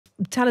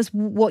tell us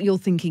what you're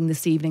thinking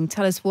this evening.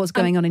 Tell us what's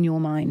going on in your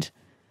mind.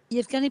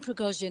 Yevgeny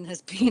Prigozhin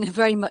has been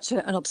very much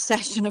an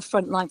obsession of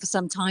Frontline for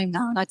some time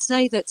now. And I'd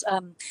say that,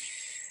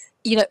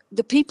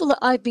 the people that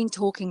I've been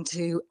talking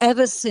to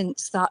ever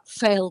since that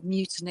failed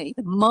mutiny,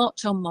 the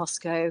march on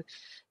Moscow,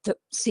 that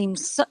seemed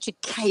such a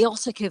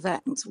chaotic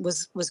event,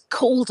 was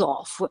called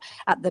off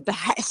at the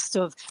behest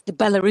of the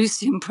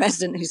Belarusian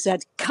president, who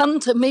said, "Come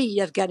to me,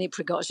 Yevgeny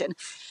Prigozhin."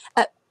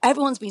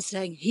 Everyone's been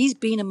saying he's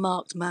been a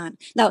marked man.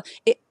 Now,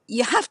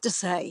 you have to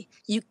say,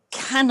 you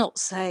cannot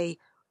say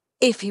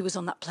if he was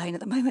on that plane at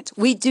the moment.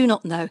 We do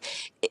not know.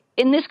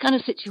 In this kind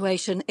of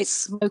situation, it's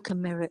smoke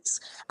and mirrors.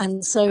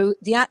 And so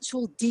the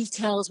actual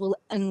details will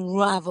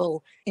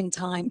unravel in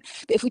time.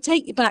 But if we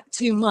take you back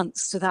 2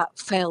 months to that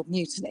failed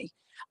mutiny,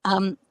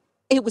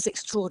 it was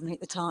extraordinary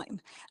at the time.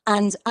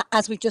 And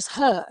as we've just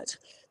heard,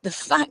 the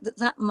fact that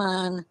that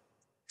man,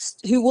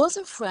 who was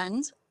a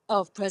friend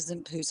of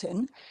President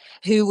Putin,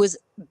 who was,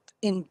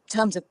 in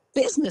terms of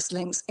business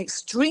links,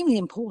 extremely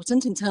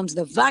important in terms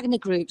of the Wagner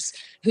groups,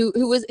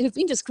 who've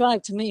been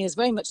described to me as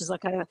very much as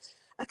like a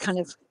kind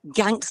of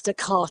gangster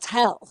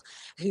cartel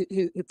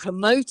who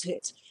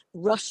promoted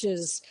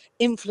Russia's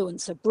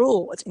influence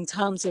abroad in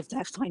terms of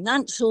their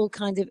financial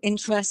kind of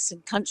interests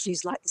in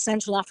countries like the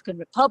Central African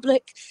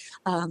Republic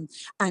and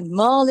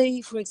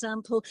Mali, for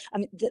example. I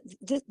mean,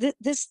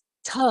 this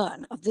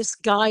turn of this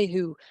guy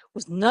who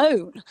was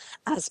known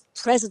as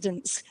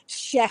president's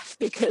chef,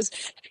 because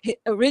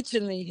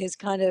originally his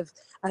kind of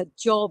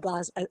job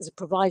as a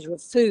provider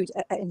of food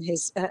in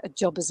his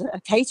job as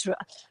a caterer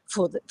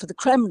for the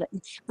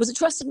Kremlin was a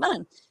trusted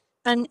man.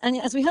 And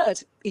as we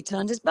heard, he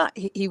turned his back.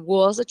 He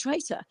was a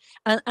traitor.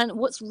 And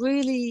what's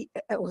really,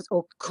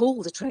 or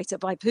called a traitor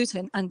by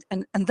Putin, and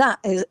that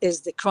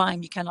is the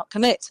crime you cannot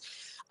commit.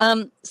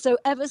 So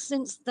ever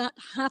since that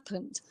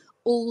happened,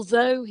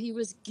 although he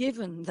was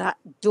given that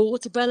door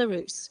to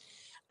Belarus,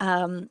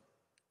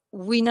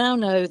 we now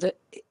know that,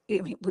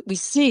 we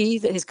see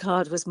that his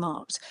card was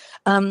marked.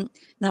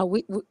 Now,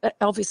 we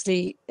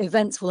obviously,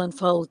 events will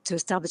unfold to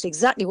establish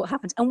exactly what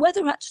happened and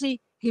whether actually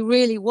he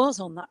really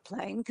was on that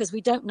plane, because we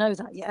don't know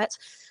that yet.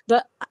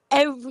 But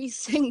every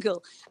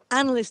single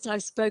analyst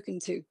I've spoken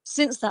to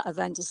since that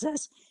event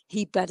says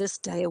he better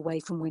stay away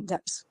from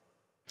windows.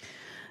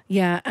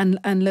 Yeah,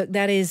 and look,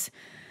 that is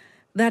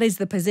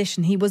the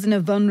position. He was in a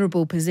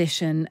vulnerable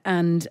position,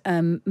 and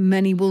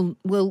many will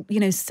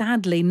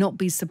sadly not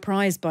be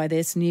surprised by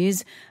this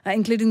news,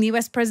 including the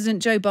US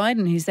President Joe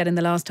Biden, who said in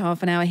the last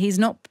half an hour he's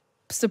not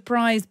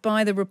surprised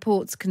by the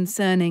reports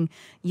concerning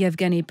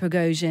Yevgeny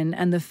Prigozhin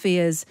and the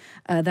fears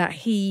that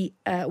he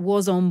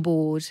was on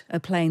board a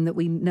plane that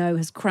we know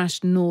has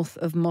crashed north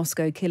of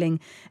Moscow, killing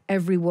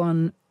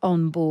everyone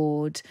on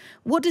board.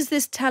 What does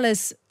this tell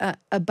us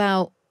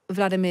about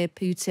Vladimir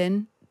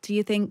Putin, do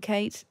you think,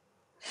 Kate?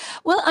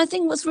 Well, I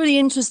think what's really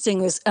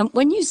interesting is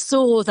when you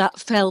saw that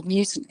failed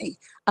mutiny,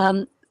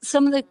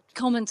 some of the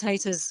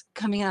commentators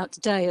coming out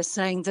today are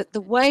saying that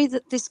the way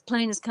that this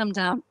plane has come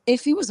down,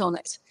 if he was on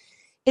it,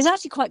 is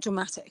actually quite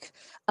dramatic.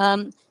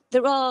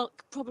 There are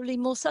probably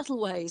more subtle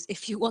ways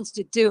if you wanted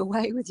to do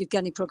away with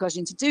Yevgeny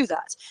Prigozhin to do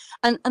that.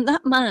 And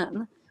that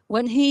man,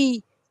 when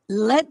he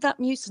led that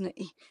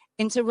mutiny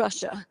into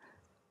Russia,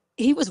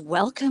 he was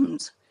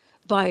welcomed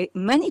by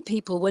many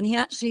people when he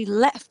actually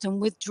left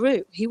and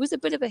withdrew. He was a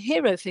bit of a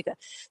hero figure.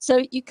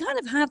 So you kind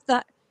of have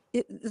that.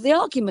 The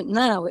argument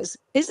now is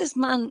this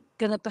man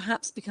going to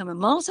perhaps become a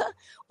martyr,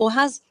 or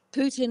has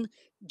Putin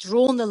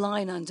drawn the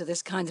line under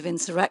this kind of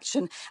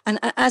insurrection? And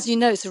as you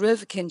know, General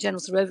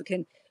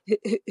Surovikin,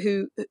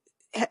 who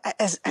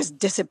has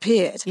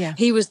disappeared. Yeah.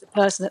 He was the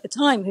person at the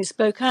time who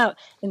spoke out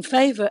in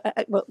favor,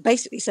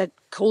 basically said,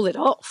 call it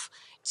off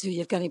to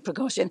Yevgeny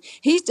Prigozhin.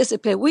 He's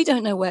disappeared. We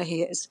don't know where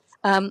he is.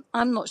 I'm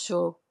not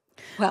sure.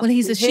 Well,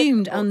 he's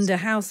assumed under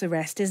house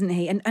arrest, isn't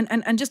he?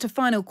 And just a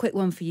final quick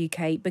one for you,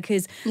 Kate,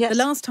 because the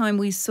last time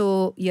we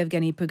saw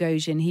Yevgeny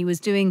Prigozhin, he was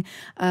doing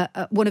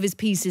one of his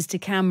pieces to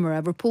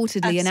camera,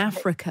 reportedly in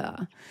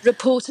Africa.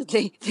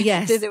 Reportedly.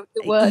 Yes. The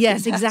word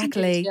yes,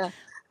 exactly. Yeah.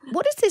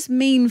 What does this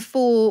mean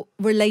for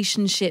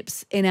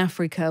relationships in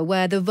Africa,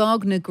 where the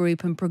Wagner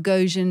group and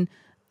Prigozhin,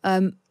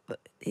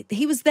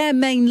 he was their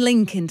main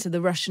link into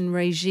the Russian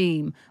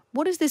regime?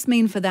 What does this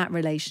mean for that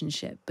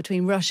relationship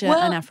between Russia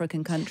and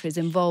African countries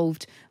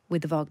involved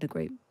with the Wagner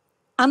group?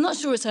 I'm not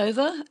sure it's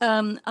over.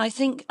 To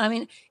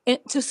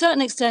a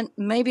certain extent,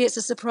 maybe it's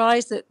a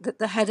surprise that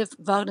the head of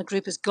Wagner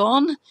group is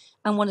gone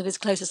and one of his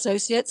close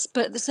associates.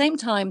 But at the same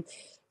time,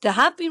 there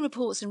have been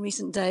reports in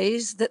recent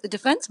days that the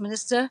defense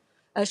minister,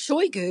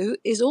 Shoigu,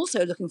 is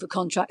also looking for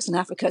contracts in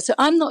Africa. So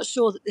I'm not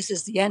sure that this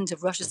is the end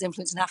of Russia's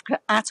influence in Africa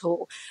at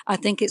all. I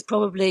think it's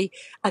probably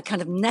a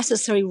kind of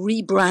necessary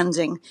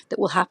rebranding that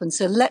will happen.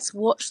 So let's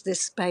watch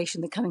this space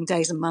in the coming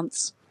days and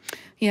months.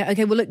 Yeah,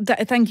 okay. Well, look,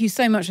 thank you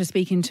so much for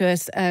speaking to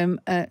us.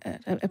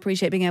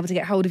 Appreciate being able to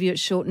get hold of you at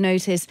short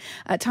notice.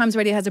 Times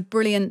Radio has a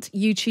brilliant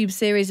YouTube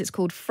series. It's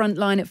called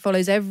Frontline. It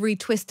follows every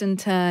twist and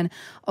turn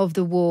of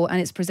the war, and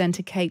its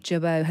presenter, Kate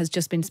Gerbeau, has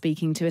just been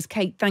speaking to us.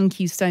 Kate, thank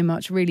you so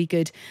much. Really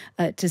good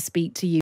to speak to you.